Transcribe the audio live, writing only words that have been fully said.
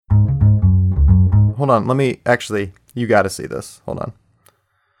Hold on. Let me actually. You got to see this. Hold on.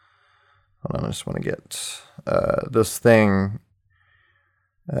 I just want to get this thing.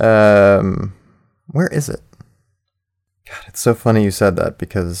 Where is it? God, it's so funny you said that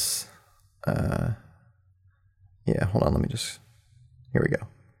because. Yeah. Hold on. Let me just. Here we go.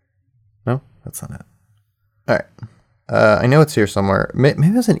 No, that's not it. All right. I know it's here somewhere. Maybe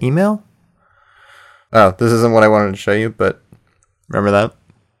it was an email. Oh, this isn't what I wanted to show you, but remember that?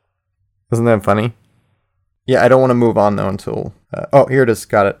 Isn't that funny? Yeah, I don't want to move on though until... oh, here it is.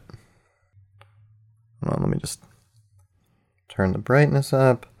 Got it. Hold on, let me just turn the brightness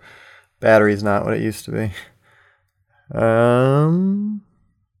up. Battery's not what it used to be.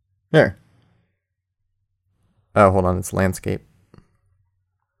 There. Oh, hold on. It's landscape.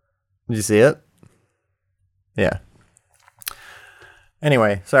 Did you see it? Yeah.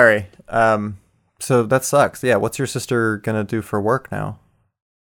 Anyway, sorry. So that sucks. Yeah, what's your sister gonna do for work now?